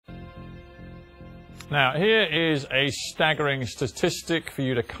Now, here is a staggering statistic for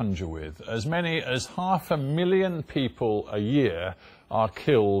you to conjure with. As many as 500,000 people a year are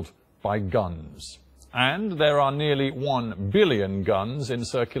killed by guns. And there are nearly 1 billion guns in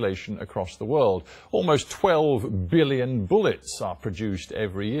circulation across the world. Almost 12 billion bullets are produced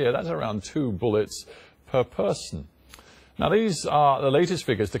every year. That's around 2 bullets per person. Now, these are the latest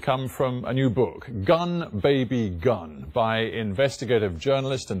figures to come from a new book, Gun, Baby, Gun, by investigative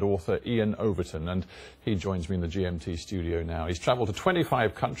journalist and author Iain Overton, and he joins me in the GMT studio now. He's travelled to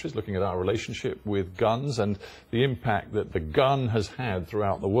 25 countries looking at our relationship with guns and the impact that the gun has had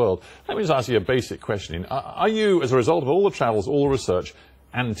throughout the world. Let me just ask you a basic question. Are you, as a result of all the travels, all the research,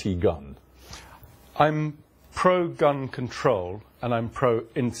 anti-gun? I'm pro-gun control, and I'm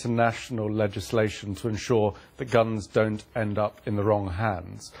pro-international legislation to ensure that guns don't end up in the wrong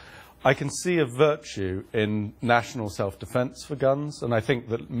hands. I can see a virtue in national self-defence for guns, and I think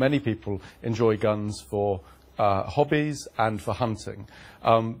that many people enjoy guns for hobbies and for hunting.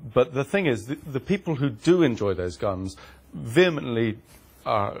 But the thing is, the people who do enjoy those guns vehemently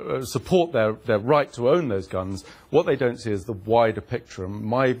support their right to own those guns. What they don't see is the wider picture. And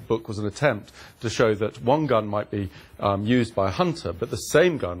my book was an attempt to show that one gun might be used by a hunter, but the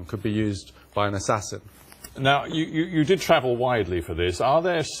same gun could be used by an assassin. Now, you did travel widely for this. Are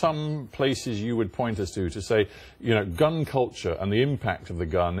there some places you would point us to say, you know, gun culture and the impact of the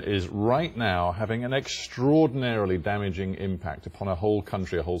gun is right now having an extraordinarily damaging impact upon a whole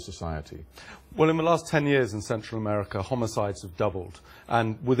country, a whole society? Well, in the last 10 years in Central America, homicides have doubled.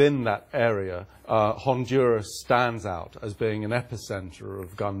 And within that area, Honduras stands out as being an epicenter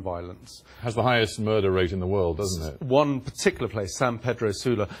of gun violence. Has the highest murder rate in the world, doesn't it? One particular place, San Pedro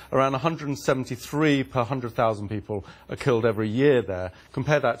Sula, around 173 per 100,000 people are killed every year there.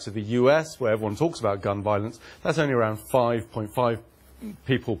 Compare that to the US, where everyone talks about gun violence, that's only around 5.5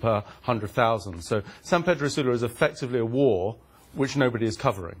 people per 100,000. So San Pedro Sula is effectively a war which nobody is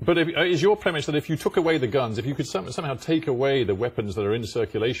covering. But is your premise that if you took away the guns, if you could somehow take away the weapons that are in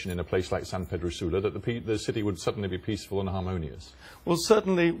circulation in a place like San Pedro Sula, that the city would suddenly be peaceful and harmonious? Well,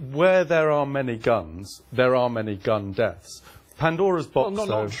 certainly where there are many guns, there are many gun deaths. Pandora's box. Well,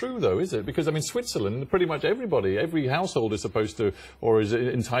 not true, though, is it? Because, I mean, Switzerland, pretty much everybody, every household is supposed to, or is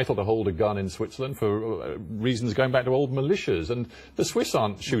entitled to hold a gun in Switzerland for reasons going back to old militias. And the Swiss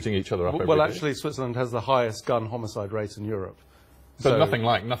aren't shooting each other up every day. Well, actually, Switzerland has the highest gun homicide rate in Europe. But nothing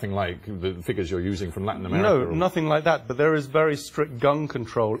like the figures you're using from Latin America? No, nothing like that. But there is very strict gun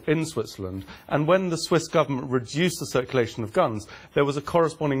control in Switzerland. And when the Swiss government reduced the circulation of guns, there was a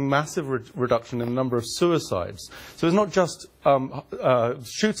corresponding massive reduction in the number of suicides. So it's not just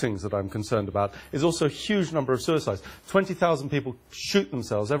shootings that I'm concerned about. It's also a huge number of suicides. 20,000 people shoot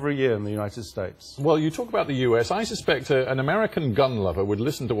themselves every year in the United States. Well, you talk about the US. I suspect an American gun lover would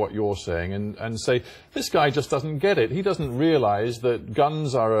listen to what you're saying and say, this guy just doesn't get it. He doesn't realize that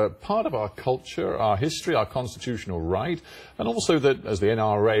guns are a part of our culture, our history, our constitutional right, and also that, as the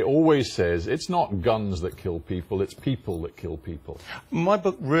NRA always says, it's not guns that kill people, it's people that kill people. My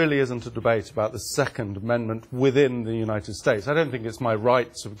book really isn't a debate about the Second Amendment within the United States. I don't think it's my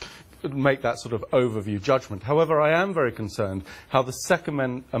right to make that sort of overview judgment. However, I am very concerned how the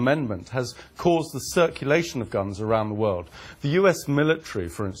Second Amendment has caused the circulation of guns around the world. The US military,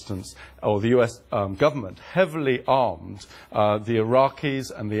 for instance, or the US government, heavily armed the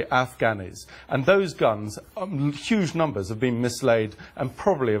Iraqis and the Afghanis. And those guns, huge numbers, have been mislaid and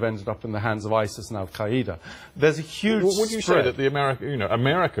probably have ended up in the hands of ISIS and Al-Qaeda. There's a huge Would you say that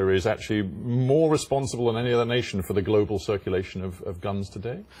America is actually more responsible than any other nation for the global circulation of guns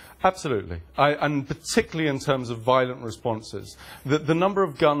today? Absolutely, and particularly in terms of violent responses. The number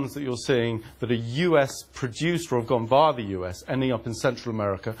of guns that you're seeing that are US produced or have gone via the US, ending up in Central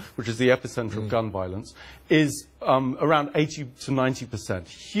America, which is the epicenter of gun violence, is around 80 to 90%.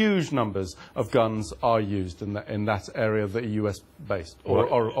 Huge numbers of guns are used in that area that are US-based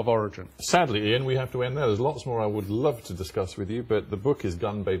or of origin. Sadly, Iain, we have to end there. There's lots more I would love to discuss with you, but the book is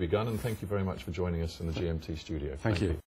Gun, Baby, Gun, and thank you very much for joining us in the GMT studio. Thank you.